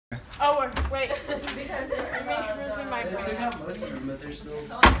Oh, wait. Because they got most of them, but they're still.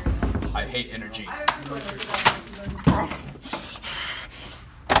 I hate energy. I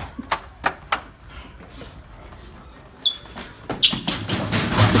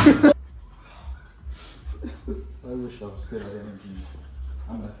wish I was good at energy.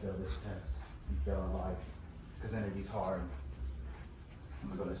 I'm gonna fail this test and fail at life. Because energy's hard. I'm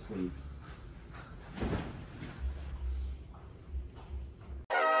gonna go to sleep.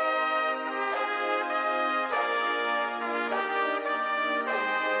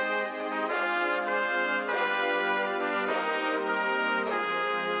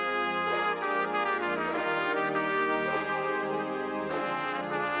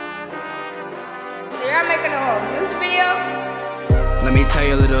 So you're making a whole music video? Let me tell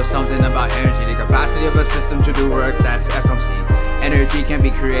you a little something about energy. The capacity of a system to do work, that's F times T. Energy can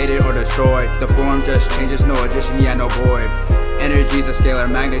be created or destroyed. The form just changes, no addition, yeah, no void. Energy's a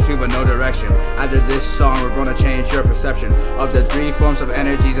scalar magnitude but no direction. After this song, we're gonna change your perception of the three forms of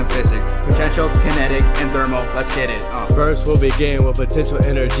energies in physics: potential, kinetic, and thermal. Let's get it. First, we'll begin with potential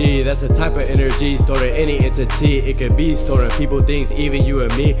energy. That's a type of energy stored in any entity. It could be stored in people, things, even you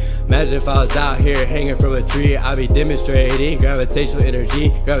and me. Imagine if I was out here hanging from a tree, I'd be demonstrating gravitational energy.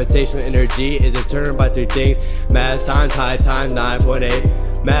 Gravitational energy is determined by two things: mass times height times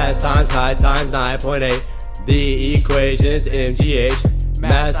 9.8. Mass times height times 9.8. The equation's mgh.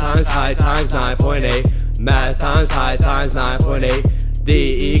 Mass times height times 9.8. Mass times height times 9.8.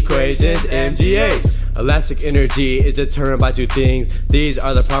 The equation's mgh. Elastic energy is determined by two things. These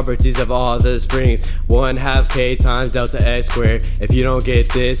are the properties of all the springs: 1/2 k times delta x squared. If you don't get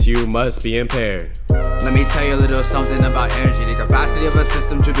this, you must be impaired. Let me tell you a little something about energy. The capacity of a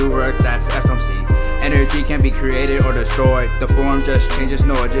system to do work, that's F times T. Energy can be created or destroyed. The form just changes,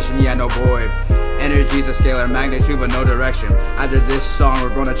 no addition, yeah, no void. Energy's a scalar magnitude but no direction. After this song,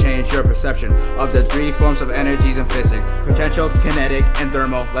 we're gonna change your perception of the three forms of energies in physics: potential, kinetic, and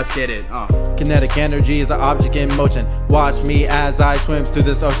thermal. Let's get it. Kinetic energy is an object in motion. Watch me as I swim through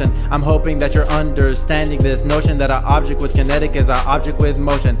this ocean. I'm hoping that you're understanding this notion that an object with kinetic is an object with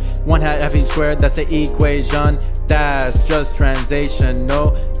motion. 1/2 Fe squared, that's the equation. That's just translation,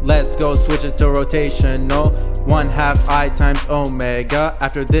 no. Let's go switch it to rotation, no. 1/2 I times omega.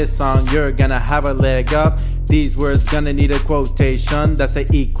 After this song, you're gonna have a leg up. These words gonna need a quotation. That's the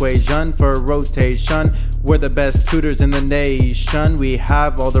equation for rotation. We're the best tutors in the nation. We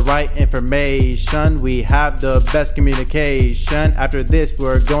have all the right information. We have the best communication. After this,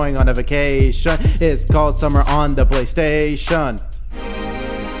 we're going on a vacation. It's called Summer on the PlayStation.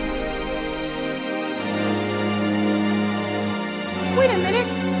 Wait a minute,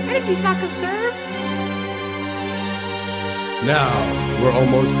 energy's not conserved? Now, we're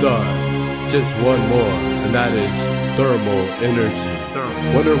almost done. Just one more, and that is thermal energy.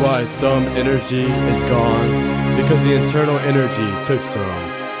 Wonder why some energy is gone? Because the internal energy took some.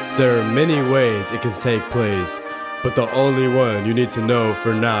 There are many ways it can take place, but the only one you need to know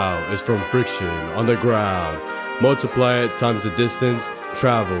for now is from friction on the ground. Multiply it times the distance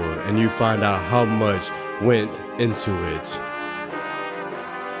traveled, and you find out how much went into it.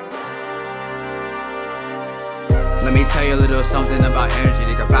 Let me tell you a little something about energy.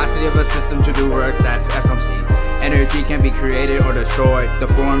 The capacity of a system to do work, that's F times T. Energy can be created or destroyed. The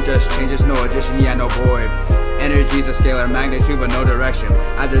form just changes, no addition, yeah, no void. Energy's a scalar magnitude but no direction.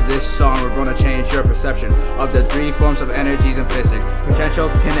 After this song, we're gonna change your perception of the three forms of energies in physics: potential,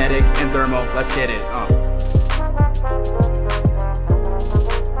 kinetic, and thermal. Let's get it.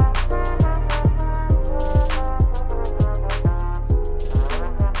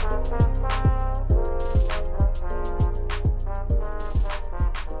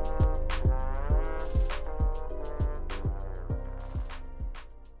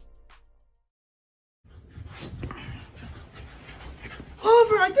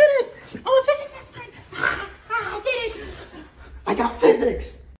 I did it! I'm a physics expert! I did it! I got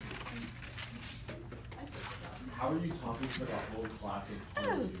physics! How are you talking to the whole class of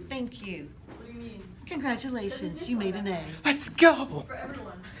Oh, thank you. What do you mean? Congratulations, you made an A. Let's go! For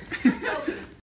everyone.